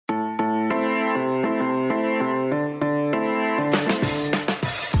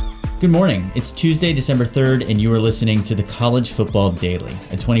Good morning. It's Tuesday, December 3rd, and you are listening to the College Football Daily,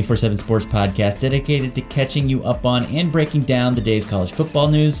 a 24/7 sports podcast dedicated to catching you up on and breaking down the day's college football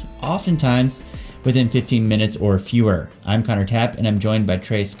news, oftentimes within 15 minutes or fewer. I'm Connor Tapp, and I'm joined by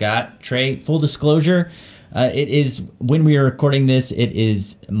Trey Scott. Trey, full disclosure, it is, when we are recording this, it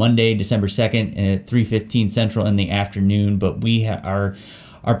is Monday, December 2nd at 3:15 Central in the afternoon, but our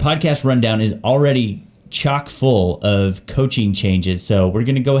podcast rundown is already chock full of coaching changes. So we're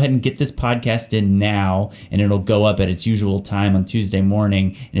going to go ahead and get this podcast in now, and it'll go up at its usual time on Tuesday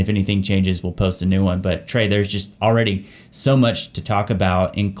morning. And if anything changes, we'll post a new one. But Trey, there's just already so much to talk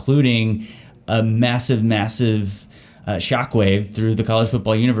about, including a massive shockwave through the college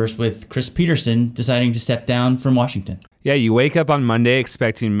football universe with Chris Petersen deciding to step down from Washington. Yeah, you wake up on Monday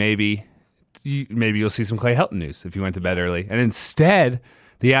expecting maybe you'll see some Clay Helton news if you went to bed early. And instead,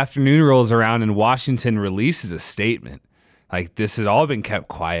 the afternoon rolls around and Washington releases a statement. Like, this had all been kept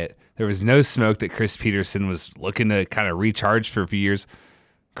quiet. There was no smoke that Chris Petersen was looking to kind of recharge for a few years.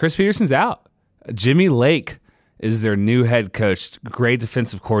 Chris Petersen's out. Jimmy Lake is their new head coach. Great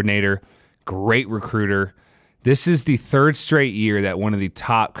defensive coordinator, great recruiter. This is the third straight year that one of the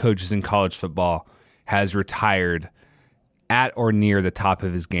top coaches in college football has retired at or near the top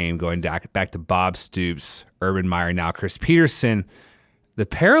of his game, going back to Bob Stoops, Urban Meyer, now Chris Petersen. The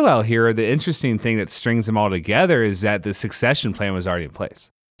parallel here, the interesting thing that strings them all together, is that the succession plan was already in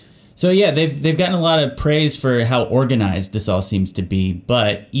place. So yeah, they've gotten a lot of praise for how organized this all seems to be,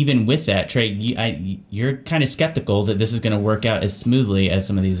 but even with that, Trey, you're kind of skeptical that this is going to work out as smoothly as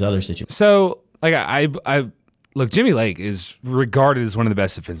some of these other situations. So, like, look, Jimmy Lake is regarded as one of the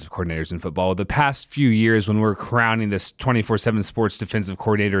best defensive coordinators in football. The past few years, when we're crowning this 24/7 Sports Defensive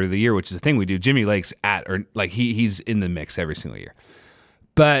Coordinator of the Year, which is a thing we do, Jimmy Lake's he's in the mix every single year.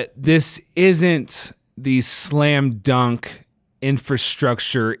 But this isn't the slam dunk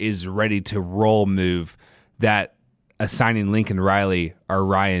infrastructure is ready to roll move that assigning Lincoln Riley or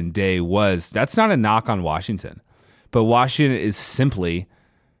Ryan Day was. That's not a knock on Washington. But Washington is simply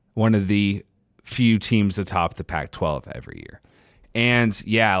one of the few teams atop the Pac-12 every year. And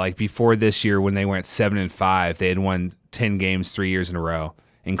yeah, like before this year when they went 7-5, they had won 10 games 3 years in a row,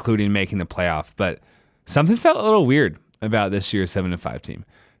 including making the playoff. But something felt a little weird about this year's 7-5 team.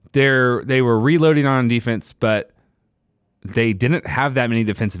 They were reloading on defense, but they didn't have that many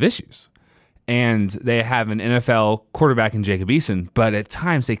defensive issues. And they have an NFL quarterback in Jacob Eason, but at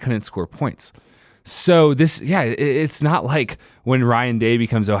times they couldn't score points. So it's not like when Ryan Day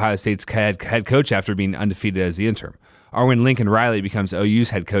becomes Ohio State's head coach after being undefeated as the interim, or when Lincoln Riley becomes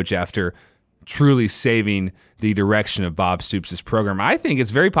OU's head coach after truly saving the direction of Bob Stoops' program. I think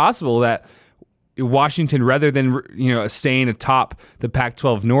it's very possible that Washington, rather than staying atop the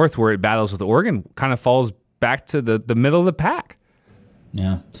Pac-12 North where it battles with Oregon, kind of falls back to the middle of the pack.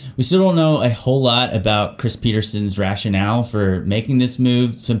 Yeah. We still don't know a whole lot about Chris Petersen's rationale for making this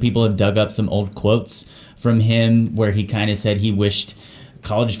move. Some people have dug up some old quotes from him where he kind of said he wished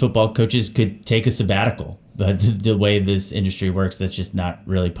college football coaches could take a sabbatical. But the way this industry works, that's just not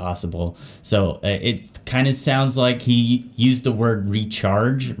really possible. So it kind of sounds like he used the word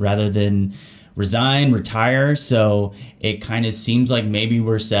recharge rather than resign, retire. So it kind of seems like maybe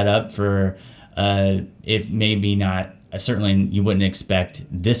we're set up for, if maybe not, certainly you wouldn't expect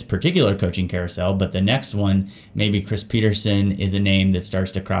this particular coaching carousel, but the next one, maybe Chris Petersen is a name that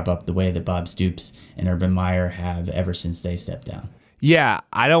starts to crop up the way that Bob Stoops and Urban Meyer have ever since they stepped down. Yeah,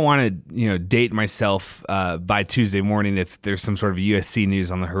 I don't want to date myself by Tuesday morning if there's some sort of USC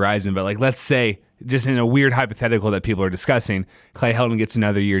news on the horizon, but let's say, just in a weird hypothetical that people are discussing, Clay Helton gets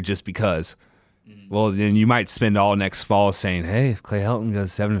another year just because. Well, then you might spend all next fall saying, hey, if Clay Helton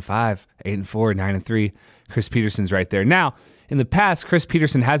goes 7-5, 8-4, 9-3, Chris Petersen's right there. Now, in the past, Chris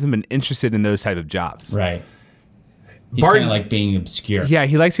Petersen hasn't been interested in those type of jobs. Right. He's kind of like being obscure. Yeah,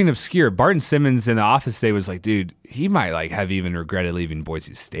 he likes being obscure. Barton Simmons in the office today was like, dude, he might have even regretted leaving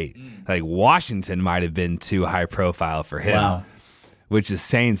Boise State. Like Washington might have been too high profile for him. Wow. Which is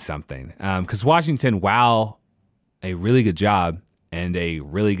saying something. Because Washington, while a really good job and a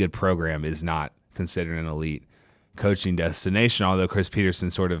really good program, is not considered an elite coaching destination, although Chris Petersen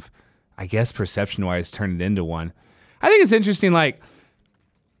sort of, I guess, perception-wise turned it into one. I think it's interesting,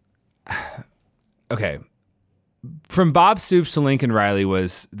 okay, from Bob Stoops to Lincoln Riley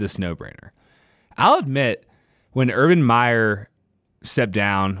was this no-brainer. I'll admit, when Urban Meyer stepped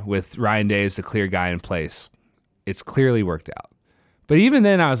down with Ryan Day as the clear guy in place, it's clearly worked out. But even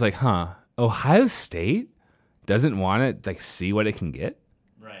then, I was like, Ohio State doesn't want to see what it can get?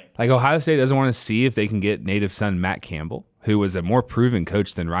 Right. Ohio State doesn't want to see if they can get native son Matt Campbell, who was a more proven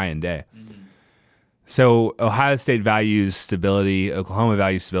coach than Ryan Day. Mm-hmm. So Ohio State values stability. Oklahoma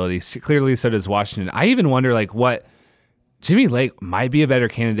values stability. Clearly, so does Washington. I even wonder, like, what Jimmy Lake might be a better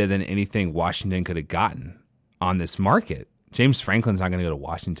candidate than anything Washington could have gotten on this market. James Franklin's not going to go to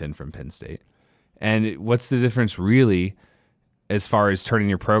Washington from Penn State. And what's the difference really as far as turning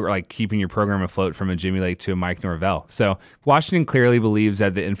your program, like keeping your program afloat from a Jimmy Lake to a Mike Norvell? So Washington clearly believes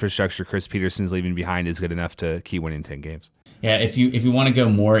that the infrastructure Chris Peterson's leaving behind is good enough to keep winning 10 games. Yeah, if you want to go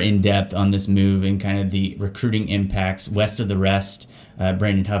more in depth on this move and kind of the recruiting impacts west of the rest,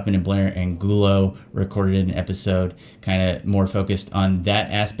 Brandon Huffman and Blair Angulo recorded an episode kind of more focused on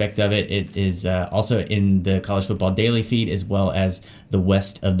that aspect of it. It is also in the College Football Daily feed as well as the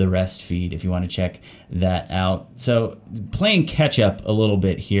West of the Rest feed if you want to check that out. So playing catch up a little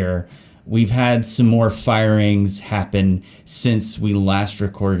bit here. We've had some more firings happen since we last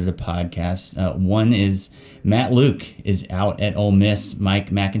recorded a podcast. One is Matt Luke is out at Ole Miss.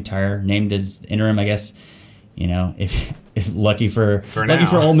 Mike McIntyre named as interim. I guess, you know, if lucky for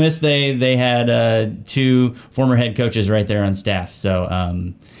Ole Miss, they had two former head coaches right there on staff.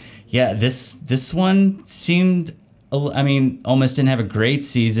 So yeah, this one seemed. I mean, Ole Miss didn't have a great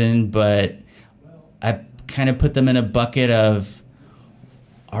season, but I kind of put them in a bucket of.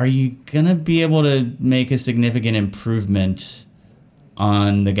 Are you going to be able to make a significant improvement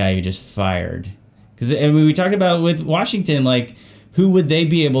on the guy you just fired? Because we talked about with Washington, like, who would they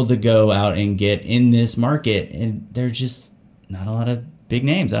be able to go out and get in this market? And there's just not a lot of big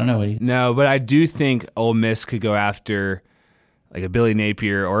names. I don't know. No, but I do think Ole Miss could go after like a Billy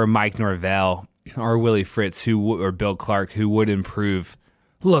Napier or a Mike Norvell or Willie Fritz or Bill Clark who would improve.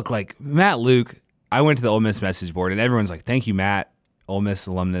 Look, like Matt Luke, I went to the Ole Miss message board and everyone's like, thank you, Matt. Ole Miss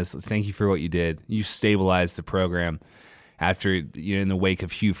alumnus, thank you for what you did. You stabilized the program after, you know, in the wake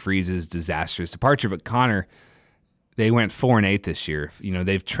of Hugh Freeze's disastrous departure. But Connor, they went 4-8 this year. You know,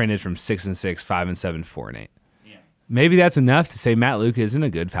 they've trended from 6-6, 5-7, 4-8. Yeah. Maybe that's enough to say Matt Luke isn't a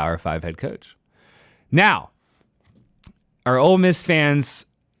good Power 5 head coach. Now, are Ole Miss fans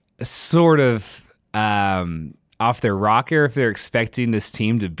sort of off their rocker if they're expecting this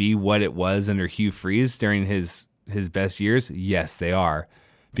team to be what it was under Hugh Freeze during his best years? Yes, they are,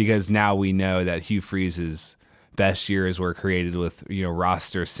 because now we know that Hugh Freeze's best years were created with, you know,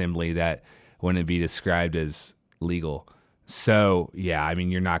 roster assembly that wouldn't be described as legal. So yeah, I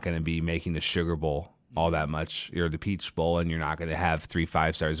mean, you're not going to be making the Sugar Bowl all that much, or the Peach Bowl, and you're not going to have 3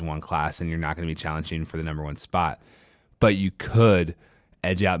 5-stars in one class, and you're not going to be challenging for the number 1 spot. But you could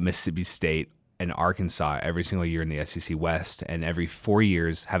edge out Mississippi State and Arkansas every single year in the SEC West, and every 4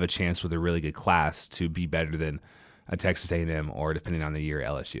 years have a chance with a really good class to be better than a Texas A&M or, depending on the year,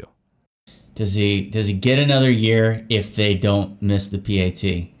 LSU. Does he get another year if they don't miss the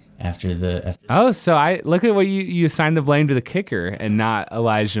PAT after the? Oh, so I look at what you assigned the blame to the kicker and not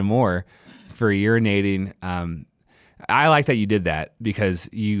Elijah Moore for urinating. I like that you did that because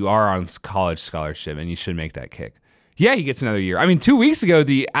you are on college scholarship and you should make that kick. Yeah, he gets another year. I mean, 2 weeks ago,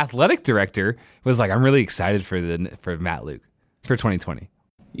 the athletic director was like, "I'm really excited for Matt Luke for 2020."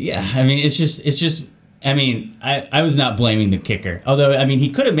 Yeah, I mean, it's just. I mean, I was not blaming the kicker. Although, I mean, he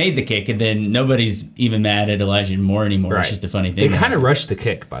could have made the kick, and then nobody's even mad at Elijah Moore anymore. Right. It's just a funny thing. They kind of rushed the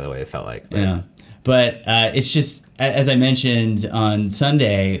kick, by the way, it felt like. Right? Yeah. But it's just, as I mentioned on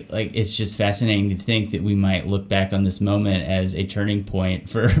Sunday, like, it's just fascinating to think that we might look back on this moment as a turning point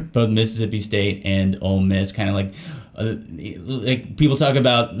for both Mississippi State and Ole Miss. Kind of like people talk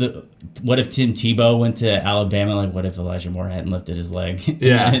about what if Tim Tebow went to Alabama? Like, what if Elijah Moore hadn't lifted his leg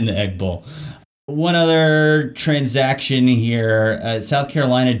in the Egg Bowl? One other transaction here. South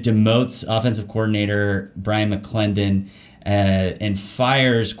Carolina demotes offensive coordinator Brian McClendon and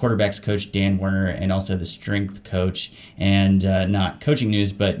fires quarterbacks coach Dan Werner and also the strength coach. And not coaching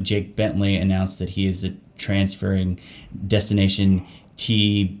news, but Jake Bentley announced that he is transferring destination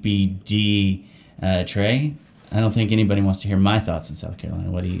TBD. Trey, I don't think anybody wants to hear my thoughts in South Carolina.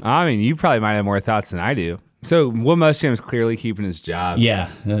 What do you? I mean, you probably might have more thoughts than I do. So Will Muschamp's clearly keeping his job. Yeah,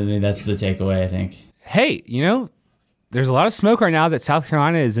 I mean, that's the takeaway, I think. Hey, you know, there's a lot of smoke right now that South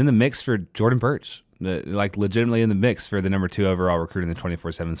Carolina is in the mix for Jordan Burch, like legitimately in the mix for the number 2 overall recruit in the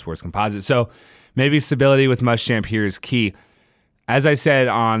 24/7 Sports Composite. So maybe stability with Muschamp here is key. As I said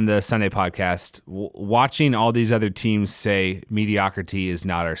on the Sunday podcast, watching all these other teams say mediocrity is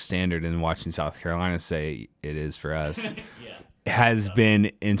not our standard and watching South Carolina say it is for us has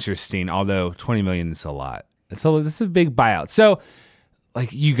been interesting, although $20 million is a lot. It's a big buyout. So,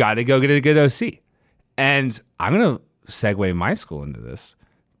 like, you got to go get a good OC. And I'm going to segue my school into this.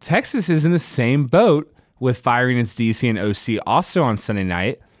 Texas is in the same boat with firing its DC and OC also on Sunday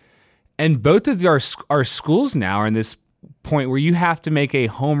night. And both of our schools now are in this point where you have to make a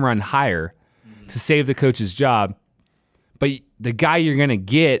home run hire to save the coach's job. But the guy you're going to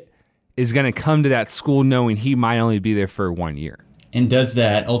get is going to come to that school knowing he might only be there for 1 year. And does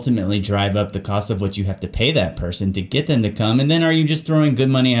that ultimately drive up the cost of what you have to pay that person to get them to come? And then are you just throwing good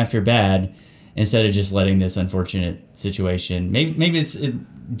money after bad instead of just letting this unfortunate situation? Maybe it's a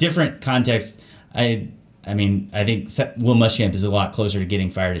different context. I think Will Muschamp is a lot closer to getting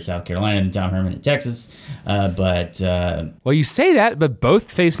fired at South Carolina than Tom Herman at Texas. Well, you say that, but both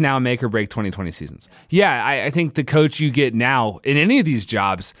face now make or break 2020 seasons. Yeah, I think the coach you get now in any of these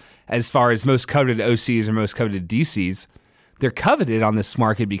jobs, as far as most coveted OCs or most coveted DCs, they're coveted on this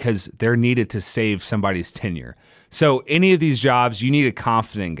market because they're needed to save somebody's tenure. So any of these jobs, you need a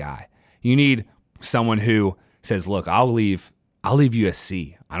confident guy. You need someone who says, look, I'll leave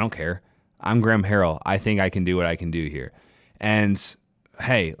USC. I don't care. I'm Graham Harrell. I think I can do what I can do here. And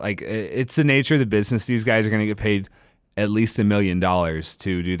hey, like, it's the nature of the business. These guys are going to get paid at least $1 million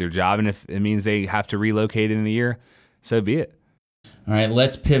to do their job. And if it means they have to relocate in a year, so be it. All right,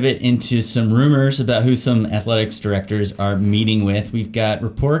 let's pivot into some rumors about who some athletics directors are meeting with. We've got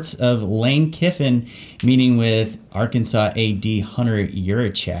reports of Lane Kiffin meeting with Arkansas AD Hunter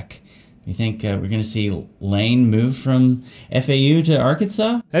Yurachek. You think we're going to see Lane move from FAU to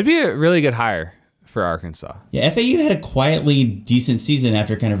Arkansas? That'd be a really good hire for Arkansas. Yeah, FAU had a quietly decent season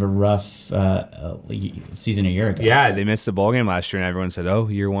after kind of a rough season a year ago. Yeah, they missed the bowl game last year, and everyone said, oh,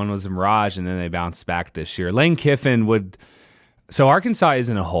 year one was a mirage, and then they bounced back this year. Lane Kiffin would... So Arkansas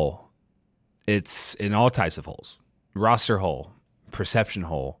isn't a hole. It's in all types of holes. Roster hole, perception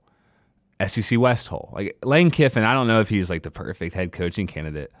hole, SEC West hole. Like Lane Kiffin, I don't know if he's like the perfect head coaching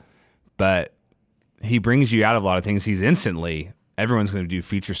candidate, but he brings you out of a lot of things. Everyone's going to do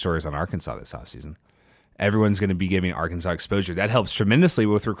feature stories on Arkansas this offseason. Everyone's going to be giving Arkansas exposure. That helps tremendously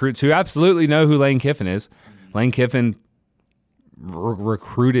with recruits who absolutely know who Lane Kiffin is. Lane Kiffin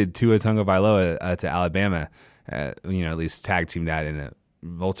recruited Tua Tagovailoa to Alabama. At least tag team that in a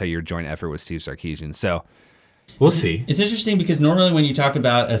multi-year joint effort with Steve Sarkisian. So we'll see. It's interesting because normally when you talk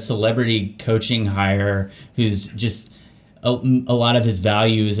about a celebrity coaching hire who's just a lot of his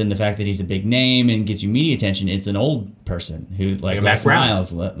value is in the fact that he's a big name and gets you media attention, it's an old person who like Les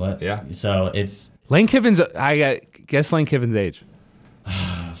Miles. Yeah. So it's Lane Kiffin's. Guess Lane Kiffin's age.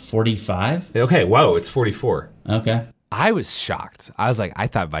 45. Okay. Whoa, it's 44. Okay. I was shocked. I was like, I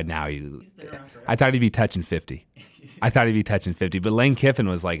thought by now I thought he'd be touching 50. But Lane Kiffin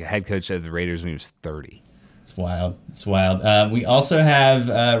was like a head coach of the Raiders when he was 30. It's wild. We also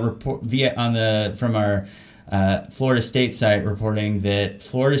have report from our Florida State site reporting that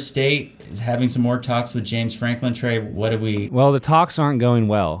Florida State is having some more talks with James Franklin. Trey, Well, the talks aren't going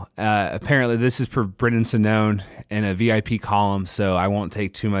well. Apparently, this is per Brendan Sonnone in a VIP column, so I won't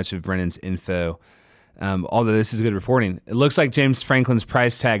take too much of Brendan's info. Although this is good reporting. It looks like James Franklin's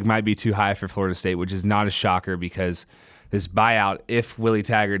price tag might be too high for Florida State, which is not a shocker because this buyout, if Willie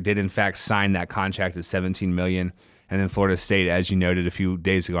Taggart did in fact sign that contract at $17 million, and then Florida State, as you noted a few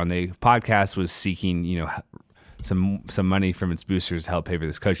days ago on the podcast, was seeking some money from its boosters to help pay for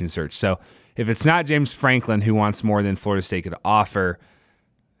this coaching search. So if it's not James Franklin who wants more than Florida State could offer,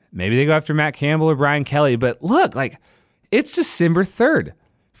 maybe they go after Matt Campbell or Brian Kelly. But look, it's December 3rd.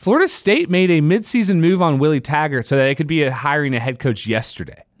 Florida State made a midseason move on Willie Taggart so that it could be hiring a head coach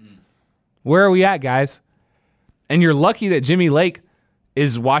yesterday. Where are we at, guys? And you're lucky that Jimmy Lake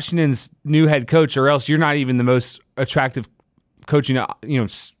is Washington's new head coach, or else you're not even the most attractive coaching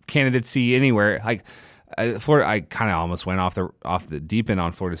candidacy anywhere. Florida, I kind of almost went off the deep end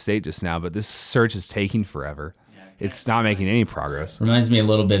on Florida State just now, but this search is taking forever. It's not making any progress. Reminds me a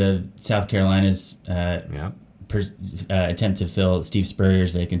little bit of South Carolina's attempt to fill Steve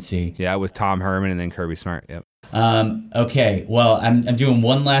Spurrier's vacancy. Yeah, with Tom Herman and then Kirby Smart. Yep. Okay. Well, I'm doing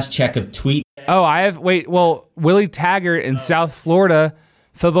one last check of tweet. Oh, Willie Taggart in South Florida.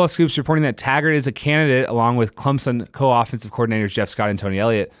 Football Scoop's reporting that Taggart is a candidate along with Clemson co-offensive coordinators Jeff Scott and Tony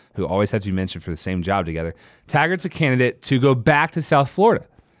Elliott, who always have to be mentioned for the same job together. Taggart's a candidate to go back to South Florida,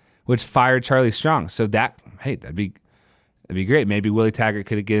 which fired Charlie Strong. So that'd be great. Maybe Willie Taggart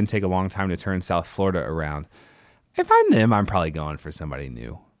could again take a long time to turn South Florida around. If I'm them, I'm probably going for somebody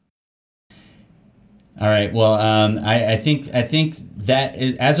new. All right. Well, I think that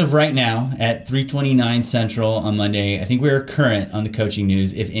as of right now at 3:29 Central on Monday, I think we are current on the coaching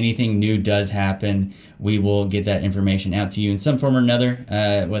news. If anything new does happen, we will get that information out to you in some form or another,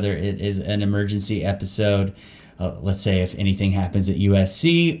 whether it is an emergency episode. Let's say if anything happens at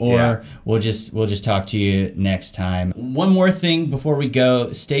USC, or we'll just talk to you next time. One more thing before we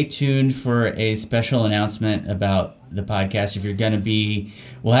go, stay tuned for a special announcement about the podcast. If you're going to be,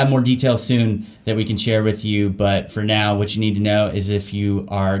 we'll have more details soon that we can share with you. But for now, what you need to know is if you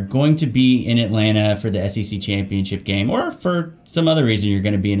are going to be in Atlanta for the SEC championship game, or for some other reason you're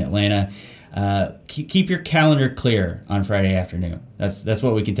going to be in Atlanta, keep your calendar clear on Friday afternoon. That's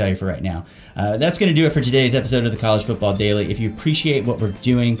what we can tell you for right now. That's going to do it for today's episode of the College Football Daily. If you appreciate what we're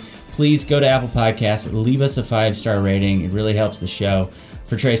doing, please go to Apple Podcasts, leave us a 5-star rating. It really helps the show.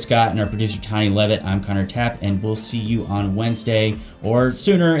 For Trey Scott and our producer Tony Levitt, I'm Connor Tapp, and we'll see you on Wednesday or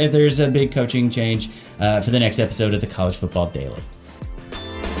sooner if there's a big coaching change for the next episode of the College Football Daily.